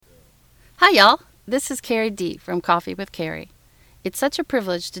Hi, y'all. This is Carrie D. from Coffee with Carrie. It's such a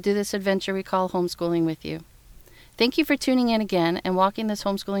privilege to do this adventure we call homeschooling with you. Thank you for tuning in again and walking this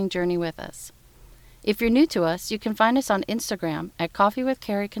homeschooling journey with us. If you're new to us, you can find us on Instagram at Coffee with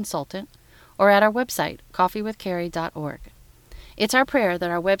Carrie Consultant or at our website, coffeewithcarrie.org. It's our prayer that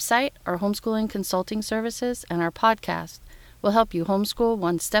our website, our homeschooling consulting services, and our podcast will help you homeschool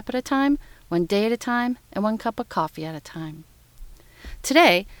one step at a time, one day at a time, and one cup of coffee at a time.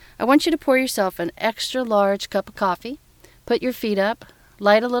 Today, I want you to pour yourself an extra large cup of coffee, put your feet up,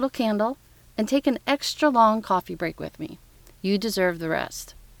 light a little candle, and take an extra long coffee break with me. You deserve the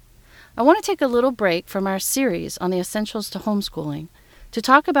rest. I want to take a little break from our series on the essentials to homeschooling to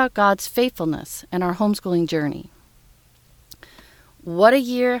talk about God's faithfulness and our homeschooling journey. What a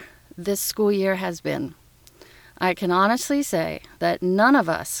year this school year has been. I can honestly say that none of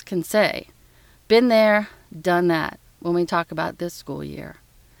us can say, been there, done that, when we talk about this school year.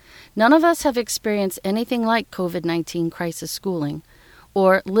 None of us have experienced anything like COVID-19 crisis schooling,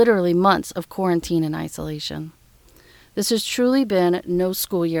 or literally months of quarantine and isolation. This has truly been no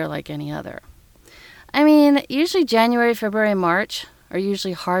school year like any other. I mean, usually January, February, March are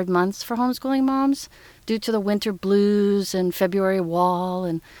usually hard months for homeschooling moms due to the winter blues and February wall,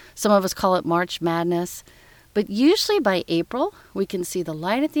 and some of us call it March madness. But usually by April, we can see the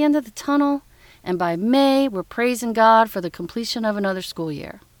light at the end of the tunnel, and by May, we're praising God for the completion of another school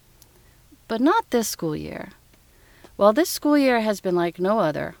year. But not this school year. While this school year has been like no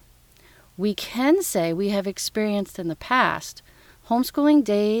other, we can say we have experienced in the past homeschooling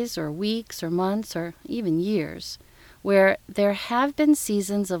days or weeks or months or even years where there have been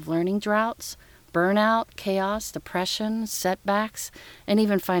seasons of learning droughts, burnout, chaos, depression, setbacks, and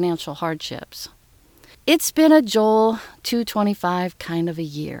even financial hardships. It's been a Joel 225 kind of a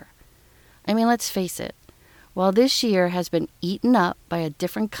year. I mean, let's face it, while this year has been eaten up by a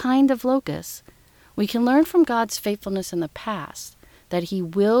different kind of locust, we can learn from God's faithfulness in the past that He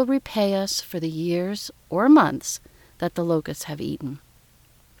will repay us for the years or months that the locusts have eaten.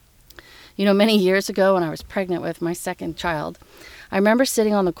 You know, many years ago when I was pregnant with my second child, I remember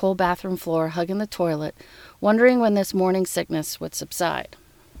sitting on the cold bathroom floor hugging the toilet, wondering when this morning sickness would subside.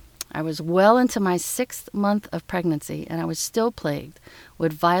 I was well into my 6th month of pregnancy, and I was still plagued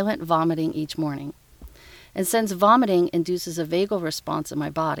with violent vomiting each morning. And since vomiting induces a vagal response in my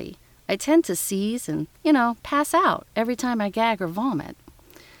body, I tend to seize and, pass out every time I gag or vomit.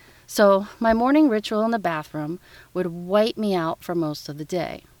 So my morning ritual in the bathroom would wipe me out for most of the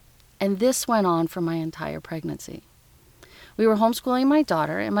day. And this went on for my entire pregnancy. We were homeschooling my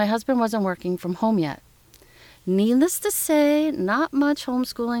daughter, and my husband wasn't working from home yet. Needless to say, not much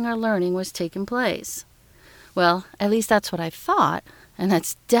homeschooling or learning was taking place. Well, at least that's what I thought, and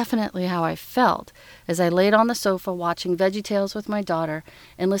that's definitely how I felt as I laid on the sofa watching VeggieTales with my daughter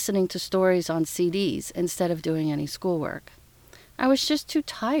and listening to stories on CDs instead of doing any schoolwork. I was just too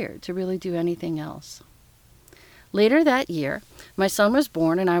tired to really do anything else. Later that year, my son was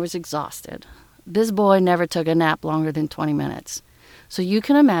born and I was exhausted. This boy never took a nap longer than 20 minutes. So you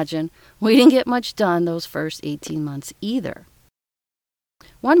can imagine we didn't get much done those first 18 months either.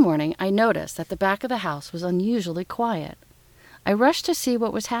 One morning, I noticed that the back of the house was unusually quiet. I rushed to see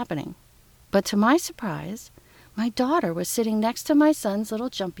what was happening. But to my surprise, my daughter was sitting next to my son's little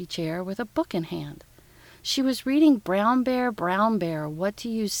jumpy chair with a book in hand. She was reading Brown Bear, What Do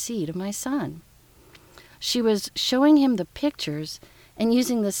You See to my son. She was showing him the pictures and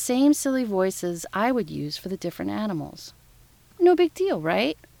using the same silly voices I would use for the different animals. No big deal,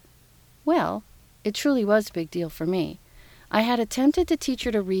 right? Well, it truly was a big deal for me. I had attempted to teach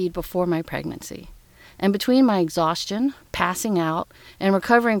her to read before my pregnancy, and between my exhaustion, passing out, and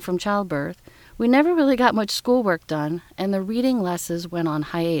recovering from childbirth, we never really got much schoolwork done, and the reading lessons went on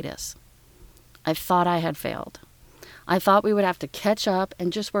hiatus. I thought I had failed. I thought we would have to catch up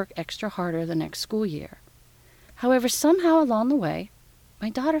and just work extra harder the next school year. However, somehow along the way,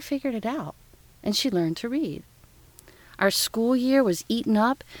 my daughter figured it out, and she learned to read. Our school year was eaten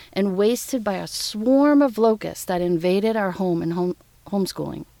up and wasted by a swarm of locusts that invaded our home and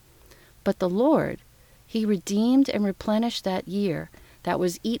homeschooling. But the Lord, He redeemed and replenished that year that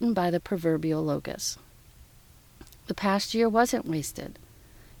was eaten by the proverbial locusts. The past year wasn't wasted.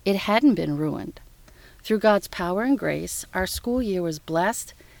 It hadn't been ruined. Through God's power and grace, our school year was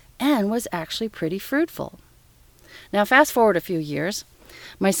blessed and was actually pretty fruitful. Now, fast forward a few years.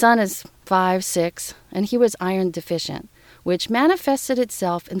 My son is 5, 6, and he was iron deficient, which manifested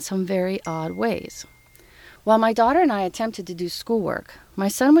itself in some very odd ways. While my daughter and I attempted to do schoolwork, my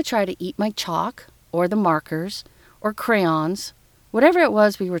son would try to eat my chalk, or the markers, or crayons, whatever it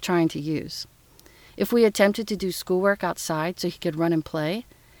was we were trying to use. If we attempted to do schoolwork outside so he could run and play,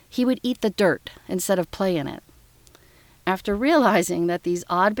 he would eat the dirt instead of play in it. After realizing that these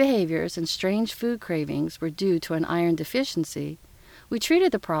odd behaviors and strange food cravings were due to an iron deficiency, we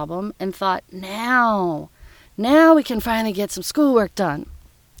treated the problem and thought, now we can finally get some schoolwork done.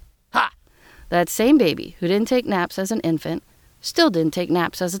 Ha! That same baby who didn't take naps as an infant still didn't take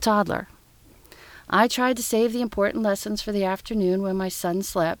naps as a toddler. I tried to save the important lessons for the afternoon when my son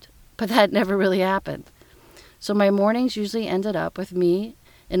slept, but that never really happened. So my mornings usually ended up with me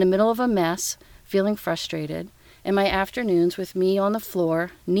in the middle of a mess, feeling frustrated, and my afternoons with me on the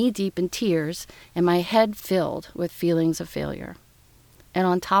floor, knee-deep in tears, and my head filled with feelings of failure. And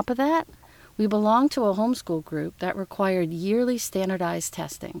on top of that, we belonged to a homeschool group that required yearly standardized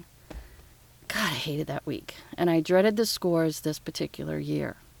testing. God, I hated that week, and I dreaded the scores this particular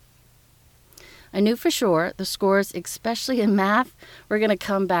year. I knew for sure the scores, especially in math, were going to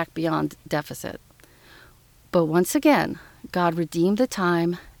come back beyond deficit. But once again, God redeemed the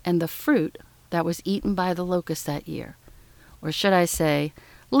time and the fruit that was eaten by the locust that year. Or should I say,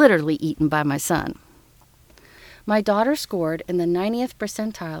 literally eaten by my son. My daughter scored in the 90th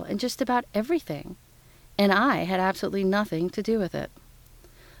percentile in just about everything, and I had absolutely nothing to do with it.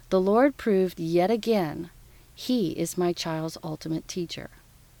 The Lord proved yet again He is my child's ultimate teacher.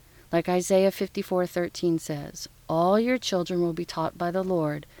 Like Isaiah 54:13 says, all your children will be taught by the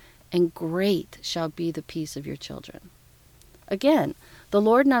Lord, and great shall be the peace of your children. Again, the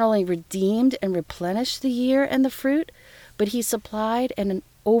Lord not only redeemed and replenished the year and the fruit, but He supplied an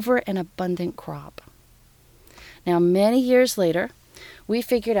over and abundant crop. Now, many years later, we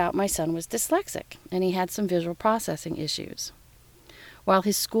figured out my son was dyslexic, and he had some visual processing issues. While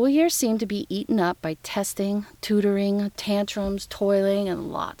his school year seemed to be eaten up by testing, tutoring, tantrums, toiling,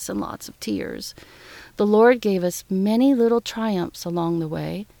 and lots of tears, the Lord gave us many little triumphs along the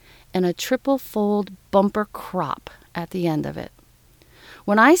way and a triple-fold bumper crop at the end of it.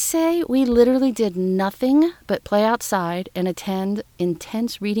 When I say we literally did nothing but play outside and attend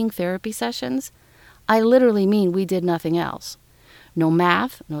intense reading therapy sessions, I literally mean we did nothing else. No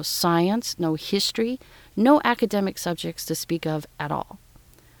math, no science, no history, no academic subjects to speak of at all.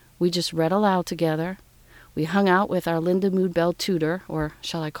 We just read aloud together. We hung out with our Linda Moodbell tutor, or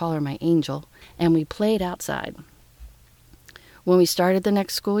shall I call her my angel, and we played outside. When we started the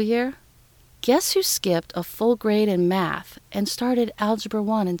next school year, guess who skipped a full grade in math and started Algebra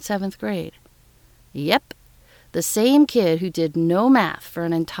 1 in 7th grade? Yep, the same kid who did no math for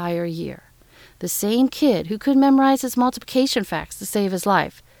an entire year. The same kid who could memorize his multiplication facts to save his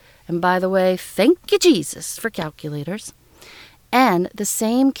life. And by the way, thank you, Jesus, for calculators. And the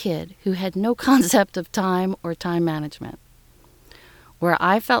same kid who had no concept of time or time management. Where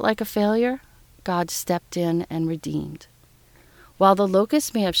I felt like a failure, God stepped in and redeemed. While the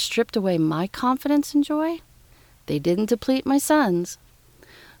locusts may have stripped away my confidence and joy, they didn't deplete my son's.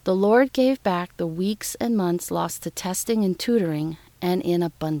 The Lord gave back the weeks and months lost to testing and tutoring, and in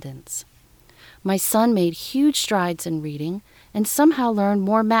abundance. My son made huge strides in reading and somehow learned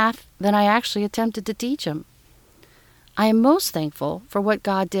more math than I actually attempted to teach him. I am most thankful for what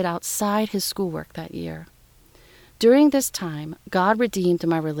God did outside his schoolwork that year. During this time, God redeemed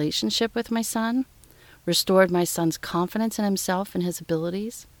my relationship with my son, restored my son's confidence in himself and his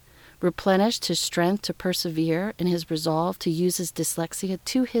abilities, replenished his strength to persevere and his resolve to use his dyslexia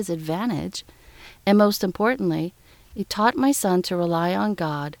to his advantage, and most importantly, it taught my son to rely on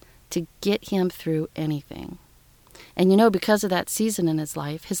God to get him through anything. And because of that season in his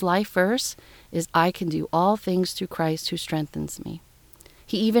life verse is, I can do all things through Christ who strengthens me.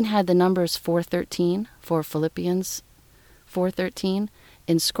 He even had the numbers 4:13 for Philippians 4:13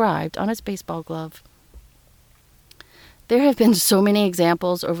 inscribed on his baseball glove. There have been so many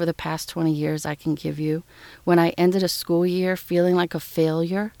examples over the past 20 years I can give you when I ended a school year feeling like a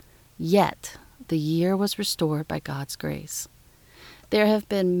failure, yet the year was restored by God's grace. There have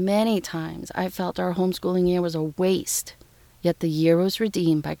been many times I felt our homeschooling year was a waste, yet the year was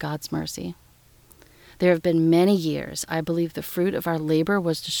redeemed by God's mercy. There have been many years I believe the fruit of our labor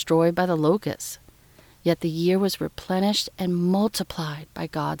was destroyed by the locusts, yet the year was replenished and multiplied by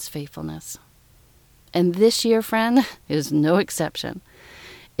God's faithfulness. And this year, friend, is no exception.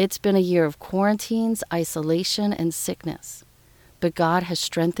 It's been a year of quarantines, isolation, and sickness. But God has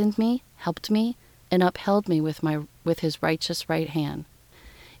strengthened me, helped me, and upheld me with his righteous right hand.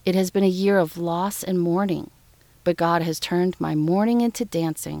 It has been a year of loss and mourning, but God has turned my mourning into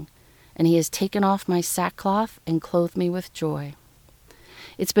dancing, and he has taken off my sackcloth and clothed me with joy.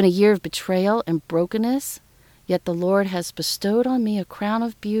 It's been a year of betrayal and brokenness, yet the Lord has bestowed on me a crown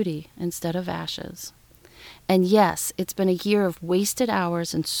of beauty instead of ashes. And yes, it's been a year of wasted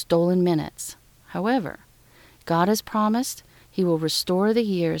hours and stolen minutes. However, God has promised He will restore the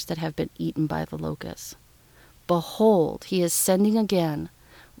years that have been eaten by the locusts. Behold, he is sending again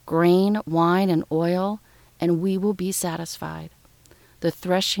grain, wine, and oil, and we will be satisfied. The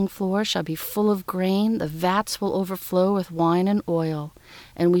threshing floor shall be full of grain, the vats will overflow with wine and oil,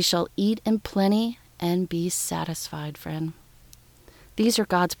 and we shall eat in plenty and be satisfied, friend. These are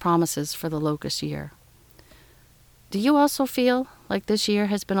God's promises for the locust year. Do you also feel like this year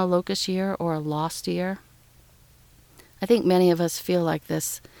has been a locust year or a lost year? I think many of us feel like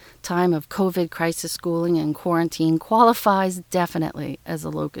this time of COVID crisis schooling and quarantine qualifies definitely as a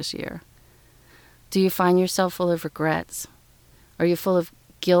locust year. Do you find yourself full of regrets? Are you full of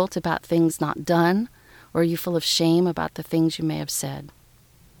guilt about things not done? Or are you full of shame about the things you may have said?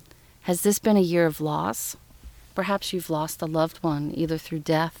 Has this been a year of loss? Perhaps you've lost a loved one, either through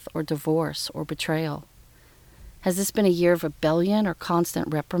death or divorce or betrayal. Has this been a year of rebellion or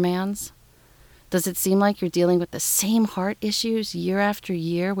constant reprimands? Does it seem like you're dealing with the same heart issues year after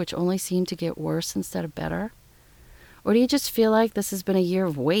year, which only seem to get worse instead of better? Or do you just feel like this has been a year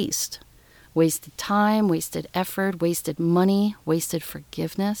of waste? Wasted time, wasted effort, wasted money, wasted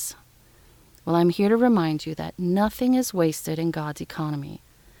forgiveness? Well, I'm here to remind you that nothing is wasted in God's economy.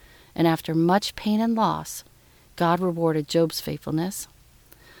 And after much pain and loss, God rewarded Job's faithfulness.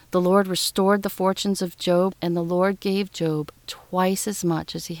 The Lord restored the fortunes of Job, and the Lord gave Job twice as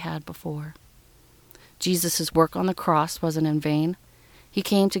much as he had before. Jesus' work on the cross wasn't in vain. He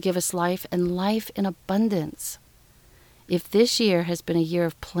came to give us life and life in abundance. If this year has been a year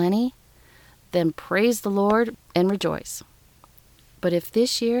of plenty, then praise the Lord and rejoice. But if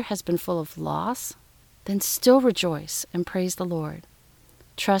this year has been full of loss, then still rejoice and praise the Lord.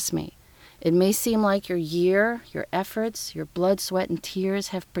 Trust me, it may seem like your year, your efforts, your blood, sweat, and tears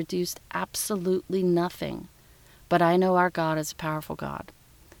have produced absolutely nothing. But I know our God is a powerful God,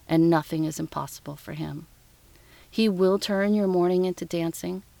 and nothing is impossible for him. He will turn your mourning into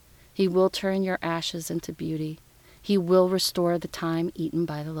dancing. He will turn your ashes into beauty. He will restore the time eaten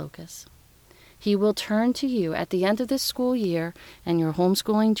by the locusts. He will turn to you at the end of this school year and your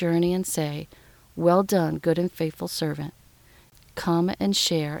homeschooling journey and say, "Well done, good and faithful servant. Come and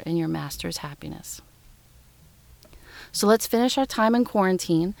share in your master's happiness." So let's finish our time in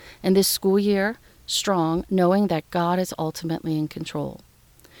quarantine and this school year strong, knowing that God is ultimately in control.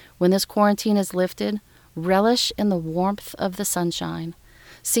 When this quarantine is lifted, relish in the warmth of the sunshine.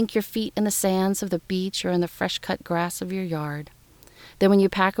 Sink your feet in the sands of the beach or in the fresh-cut grass of your yard. Then when you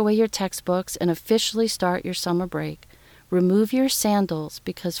pack away your textbooks and officially start your summer break, remove your sandals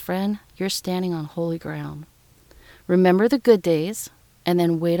because, friend, you're standing on holy ground. Remember the good days and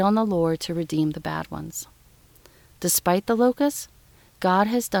then wait on the Lord to redeem the bad ones. Despite the locusts, God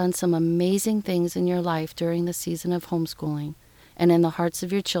has done some amazing things in your life during the season of homeschooling and in the hearts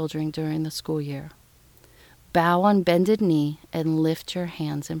of your children during the school year. Bow on bended knee and lift your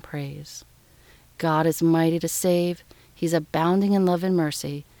hands in praise. God is mighty to save. He's abounding in love and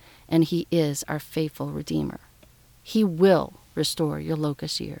mercy, and he is our faithful Redeemer. He will restore your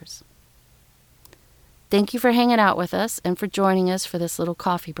locust years. Thank you for hanging out with us and for joining us for this little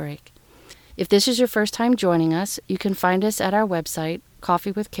coffee break. If this is your first time joining us, you can find us at our website,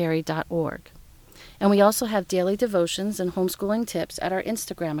 coffeewithcarrie.org. And we also have daily devotions and homeschooling tips at our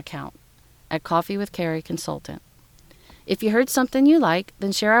Instagram account, at Coffee with Carrie Consultant. If you heard something you like,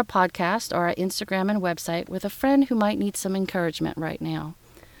 then share our podcast or our Instagram and website with a friend who might need some encouragement right now.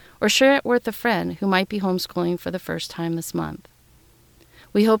 Or share it with a friend who might be homeschooling for the first time this month.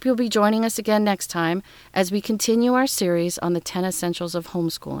 We hope you'll be joining us again next time as we continue our series on the 10 essentials of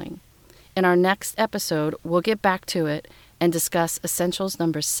homeschooling. In our next episode, we'll get back to it and discuss essentials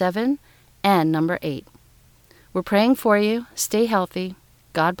number 7 and number 8. We're praying for you. Stay healthy.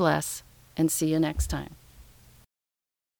 God bless. And see you next time.